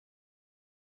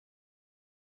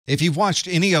If you've watched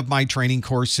any of my training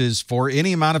courses for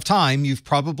any amount of time, you've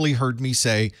probably heard me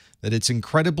say that it's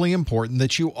incredibly important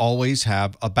that you always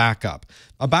have a backup.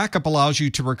 A backup allows you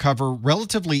to recover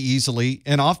relatively easily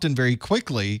and often very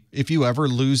quickly if you ever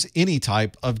lose any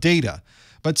type of data.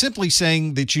 But simply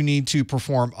saying that you need to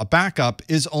perform a backup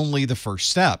is only the first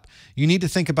step. You need to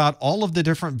think about all of the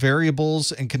different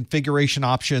variables and configuration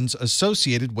options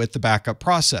associated with the backup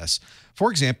process. For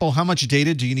example, how much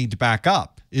data do you need to back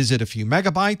up? Is it a few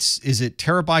megabytes? Is it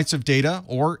terabytes of data?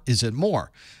 Or is it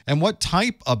more? And what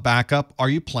type of backup are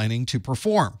you planning to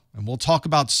perform? And we'll talk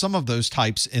about some of those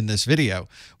types in this video.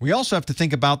 We also have to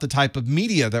think about the type of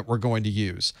media that we're going to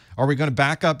use. Are we going to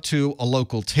back up to a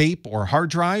local tape or hard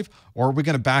drive, or are we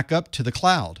going to back up to the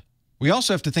cloud? We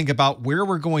also have to think about where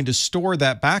we're going to store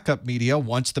that backup media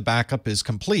once the backup is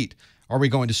complete. Are we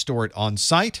going to store it on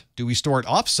site? Do we store it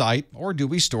off site? Or do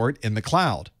we store it in the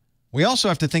cloud? We also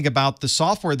have to think about the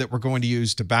software that we're going to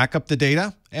use to back up the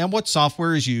data and what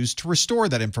software is used to restore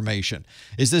that information.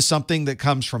 Is this something that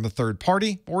comes from a third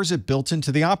party, or is it built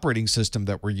into the operating system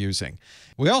that we're using?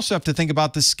 We also have to think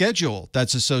about the schedule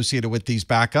that's associated with these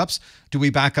backups. Do we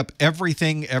back up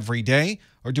everything every day,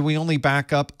 or do we only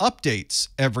back up updates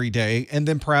every day and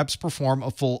then perhaps perform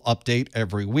a full update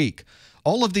every week?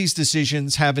 All of these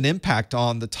decisions have an impact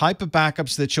on the type of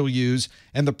backups that you'll use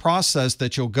and the process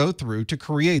that you'll go through to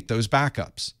create those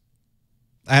backups.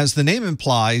 As the name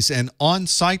implies, an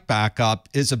on-site backup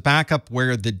is a backup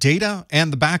where the data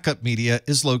and the backup media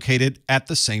is located at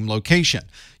the same location.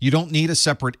 You don't need a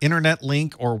separate internet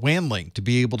link or WAN link to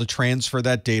be able to transfer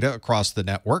that data across the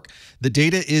network. The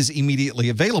data is immediately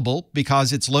available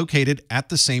because it's located at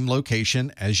the same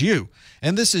location as you.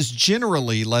 And this is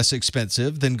generally less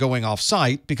expensive than going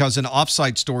off-site because an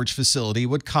off-site storage facility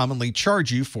would commonly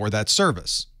charge you for that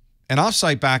service. An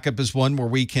offsite backup is one where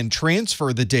we can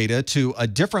transfer the data to a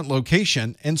different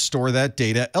location and store that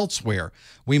data elsewhere.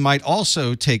 We might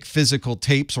also take physical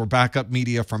tapes or backup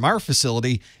media from our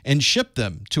facility and ship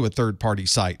them to a third-party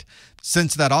site.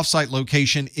 Since that offsite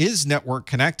location is network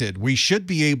connected, we should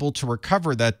be able to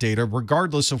recover that data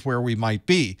regardless of where we might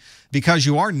be. Because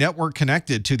you are network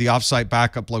connected to the offsite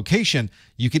backup location,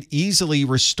 you could easily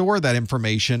restore that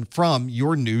information from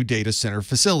your new data center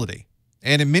facility.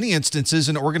 And in many instances,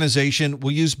 an organization will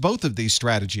use both of these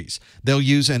strategies. They'll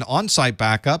use an on-site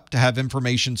backup to have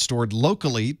information stored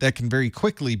locally that can very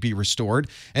quickly be restored,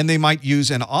 and they might use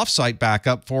an off-site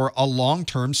backup for a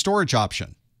long-term storage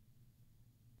option.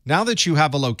 Now that you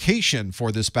have a location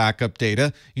for this backup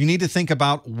data, you need to think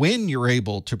about when you're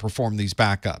able to perform these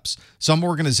backups. Some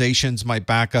organizations might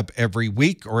back up every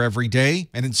week or every day,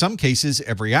 and in some cases,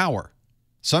 every hour.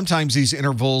 Sometimes these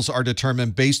intervals are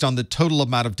determined based on the total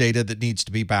amount of data that needs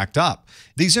to be backed up.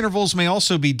 These intervals may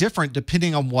also be different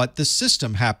depending on what the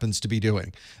system happens to be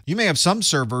doing. You may have some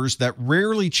servers that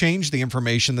rarely change the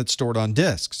information that's stored on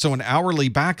disk, so an hourly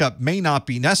backup may not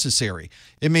be necessary.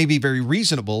 It may be very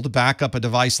reasonable to back up a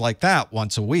device like that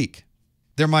once a week.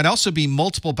 There might also be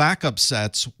multiple backup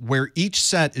sets where each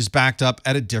set is backed up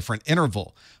at a different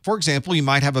interval. For example, you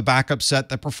might have a backup set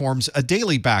that performs a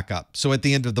daily backup. So at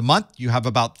the end of the month, you have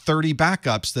about 30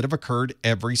 backups that have occurred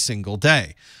every single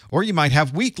day. Or you might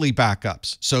have weekly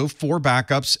backups, so 4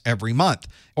 backups every month.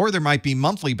 Or there might be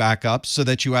monthly backups so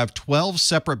that you have 12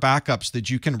 separate backups that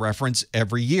you can reference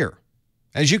every year.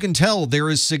 As you can tell, there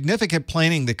is significant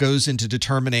planning that goes into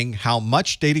determining how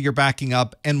much data you're backing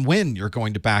up and when you're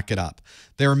going to back it up.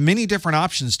 There are many different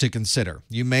options to consider.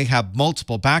 You may have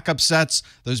multiple backup sets.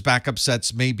 Those backup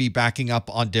sets may be backing up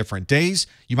on different days.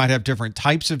 You might have different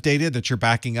types of data that you're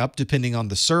backing up depending on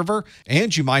the server,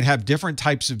 and you might have different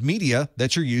types of media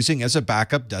that you're using as a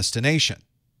backup destination.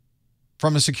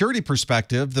 From a security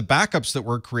perspective, the backups that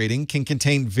we're creating can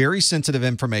contain very sensitive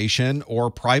information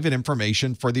or private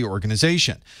information for the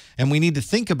organization. And we need to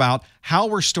think about how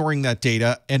we're storing that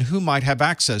data and who might have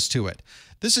access to it.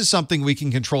 This is something we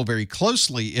can control very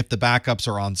closely if the backups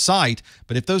are on site,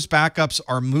 but if those backups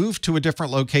are moved to a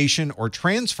different location or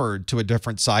transferred to a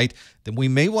different site, then we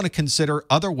may want to consider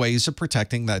other ways of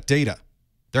protecting that data.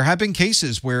 There have been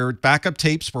cases where backup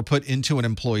tapes were put into an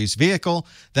employee's vehicle.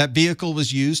 That vehicle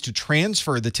was used to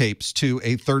transfer the tapes to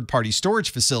a third-party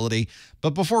storage facility, but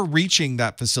before reaching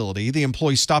that facility, the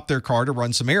employee stopped their car to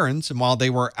run some errands, and while they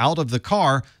were out of the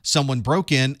car, someone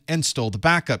broke in and stole the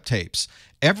backup tapes.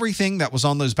 Everything that was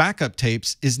on those backup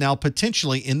tapes is now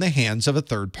potentially in the hands of a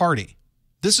third party.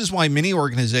 This is why many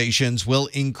organizations will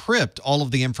encrypt all of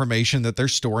the information that they're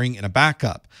storing in a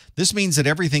backup. This means that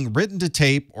everything written to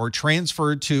tape or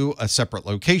transferred to a separate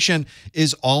location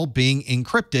is all being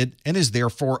encrypted and is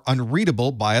therefore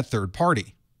unreadable by a third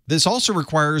party. This also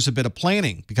requires a bit of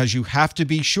planning because you have to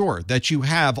be sure that you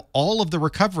have all of the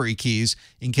recovery keys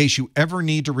in case you ever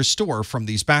need to restore from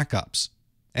these backups.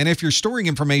 And if you're storing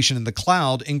information in the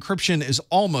cloud, encryption is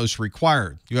almost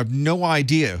required. You have no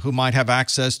idea who might have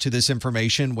access to this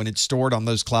information when it's stored on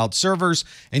those cloud servers,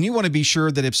 and you want to be sure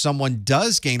that if someone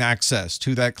does gain access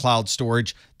to that cloud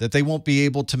storage, that they won't be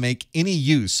able to make any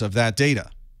use of that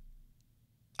data.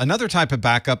 Another type of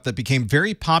backup that became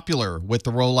very popular with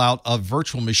the rollout of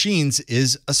virtual machines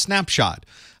is a snapshot.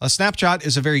 A snapshot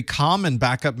is a very common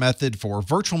backup method for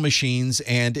virtual machines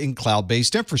and in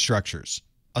cloud-based infrastructures.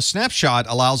 A snapshot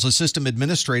allows a system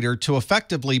administrator to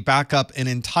effectively back up an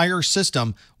entire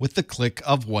system with the click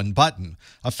of one button.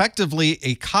 Effectively,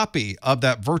 a copy of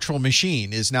that virtual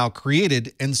machine is now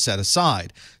created and set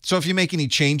aside. So if you make any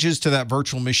changes to that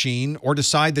virtual machine or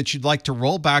decide that you'd like to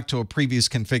roll back to a previous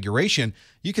configuration,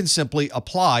 you can simply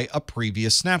apply a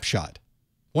previous snapshot.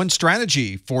 One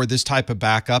strategy for this type of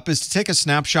backup is to take a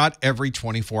snapshot every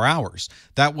 24 hours.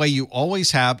 That way you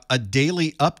always have a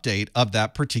daily update of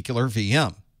that particular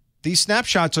VM. These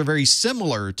snapshots are very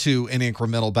similar to an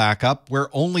incremental backup where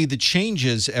only the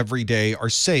changes every day are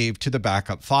saved to the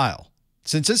backup file.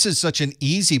 Since this is such an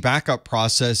easy backup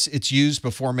process, it's used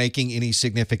before making any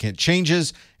significant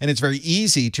changes, and it's very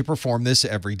easy to perform this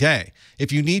every day.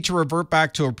 If you need to revert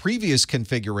back to a previous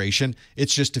configuration,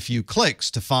 it's just a few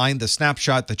clicks to find the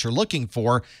snapshot that you're looking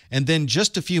for, and then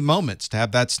just a few moments to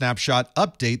have that snapshot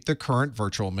update the current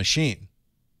virtual machine.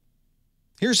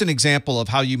 Here's an example of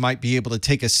how you might be able to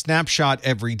take a snapshot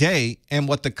every day and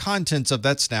what the contents of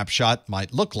that snapshot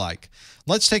might look like.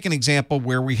 Let's take an example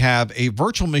where we have a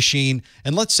virtual machine,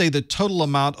 and let's say the total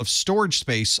amount of storage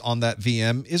space on that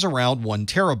VM is around 1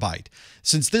 terabyte.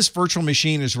 Since this virtual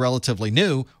machine is relatively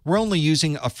new, we're only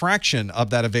using a fraction of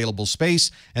that available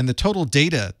space, and the total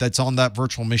data that's on that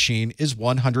virtual machine is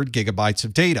 100 gigabytes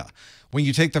of data. When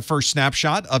you take the first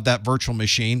snapshot of that virtual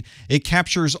machine, it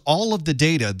captures all of the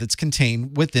data that's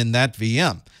contained within that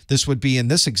VM. This would be, in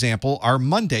this example, our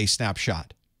Monday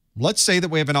snapshot. Let's say that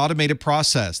we have an automated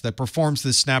process that performs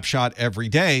this snapshot every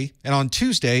day, and on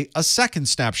Tuesday, a second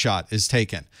snapshot is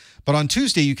taken. But on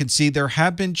Tuesday, you can see there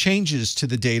have been changes to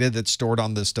the data that's stored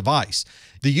on this device.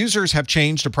 The users have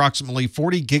changed approximately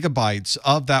 40 gigabytes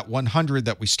of that 100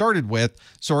 that we started with,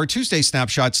 so our Tuesday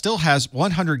snapshot still has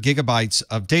 100 gigabytes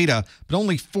of data, but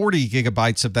only 40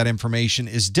 gigabytes of that information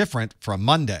is different from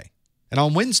Monday. And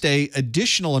on Wednesday,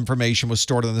 additional information was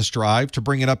stored on this drive to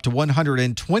bring it up to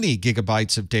 120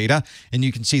 gigabytes of data, and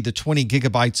you can see the 20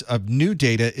 gigabytes of new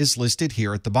data is listed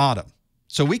here at the bottom.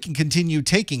 So we can continue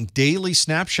taking daily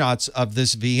snapshots of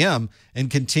this VM and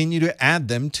continue to add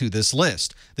them to this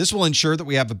list. This will ensure that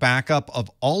we have a backup of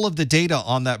all of the data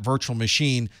on that virtual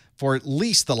machine for at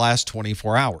least the last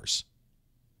 24 hours.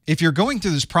 If you're going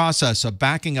through this process of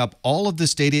backing up all of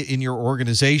this data in your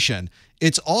organization,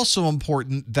 it's also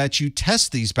important that you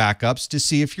test these backups to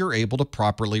see if you're able to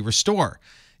properly restore.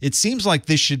 It seems like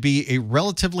this should be a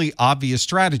relatively obvious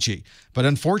strategy, but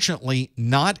unfortunately,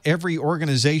 not every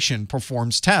organization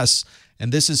performs tests,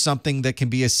 and this is something that can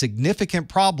be a significant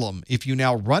problem if you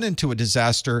now run into a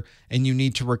disaster and you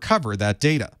need to recover that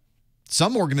data.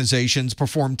 Some organizations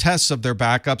perform tests of their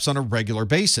backups on a regular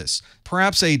basis.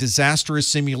 Perhaps a disaster is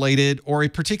simulated or a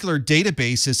particular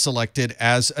database is selected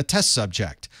as a test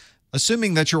subject.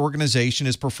 Assuming that your organization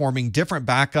is performing different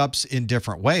backups in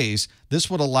different ways, this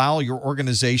would allow your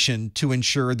organization to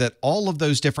ensure that all of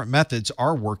those different methods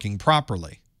are working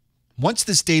properly. Once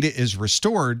this data is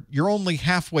restored, you're only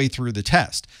halfway through the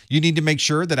test. You need to make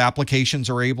sure that applications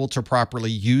are able to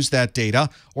properly use that data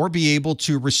or be able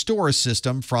to restore a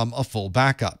system from a full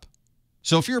backup.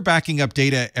 So if you're backing up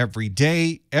data every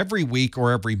day, every week,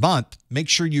 or every month, make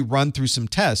sure you run through some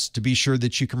tests to be sure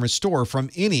that you can restore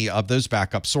from any of those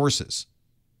backup sources.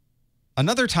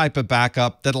 Another type of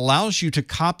backup that allows you to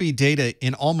copy data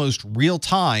in almost real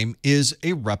time is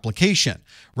a replication.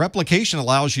 Replication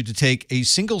allows you to take a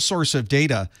single source of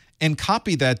data and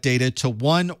copy that data to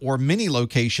one or many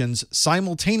locations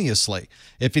simultaneously.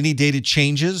 If any data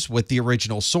changes with the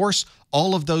original source,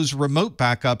 all of those remote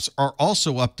backups are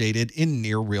also updated in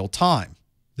near real time.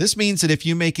 This means that if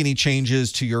you make any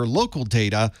changes to your local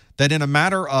data, that in a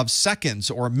matter of seconds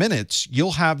or minutes,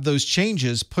 you'll have those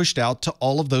changes pushed out to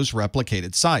all of those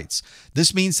replicated sites.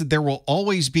 This means that there will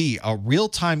always be a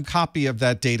real-time copy of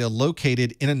that data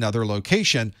located in another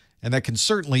location, and that can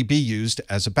certainly be used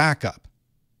as a backup.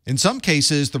 In some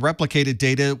cases, the replicated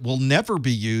data will never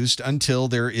be used until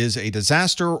there is a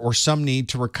disaster or some need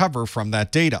to recover from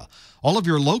that data. All of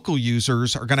your local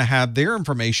users are going to have their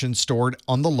information stored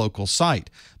on the local site.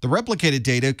 The replicated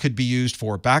data could be used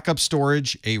for backup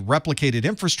storage, a replicated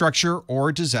infrastructure, or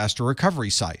a disaster recovery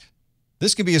site.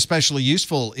 This can be especially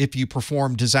useful if you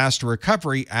perform disaster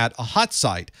recovery at a hot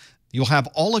site. You'll have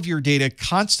all of your data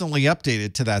constantly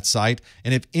updated to that site,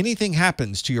 and if anything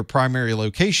happens to your primary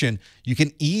location, you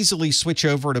can easily switch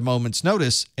over at a moment's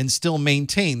notice and still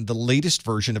maintain the latest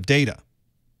version of data.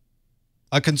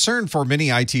 A concern for many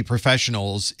IT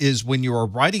professionals is when you are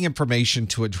writing information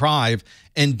to a drive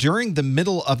and during the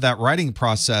middle of that writing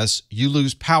process, you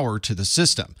lose power to the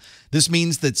system. This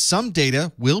means that some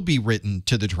data will be written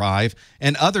to the drive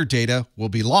and other data will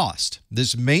be lost.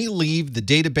 This may leave the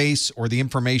database or the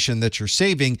information that you're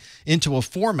saving into a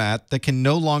format that can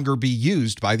no longer be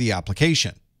used by the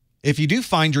application. If you do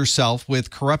find yourself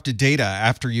with corrupted data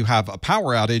after you have a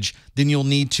power outage, then you'll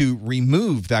need to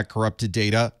remove that corrupted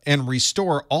data and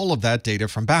restore all of that data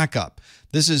from backup.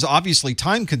 This is obviously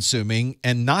time-consuming,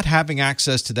 and not having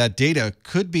access to that data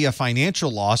could be a financial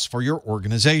loss for your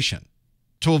organization.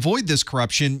 To avoid this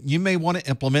corruption, you may want to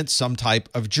implement some type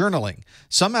of journaling.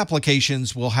 Some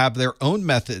applications will have their own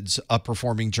methods of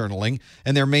performing journaling,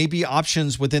 and there may be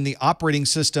options within the operating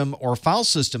system or file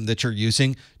system that you're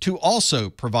using to also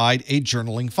provide a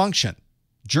journaling function.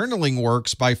 Journaling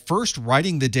works by first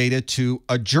writing the data to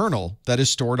a journal that is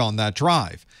stored on that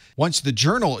drive. Once the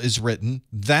journal is written,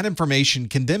 that information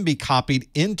can then be copied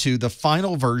into the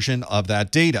final version of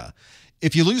that data.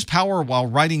 If you lose power while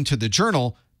writing to the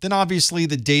journal, then obviously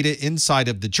the data inside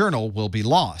of the journal will be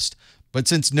lost. But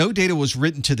since no data was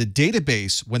written to the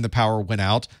database when the power went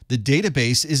out, the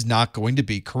database is not going to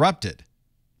be corrupted.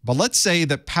 But let's say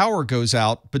that power goes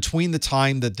out between the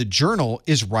time that the journal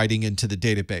is writing into the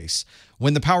database.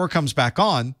 When the power comes back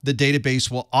on, the database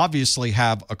will obviously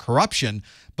have a corruption,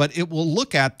 but it will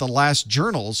look at the last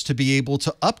journals to be able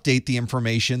to update the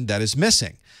information that is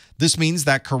missing. This means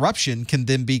that corruption can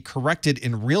then be corrected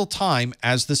in real time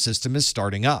as the system is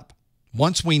starting up.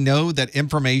 Once we know that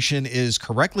information is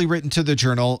correctly written to the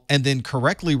journal and then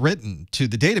correctly written to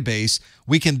the database,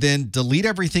 we can then delete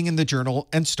everything in the journal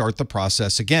and start the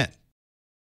process again.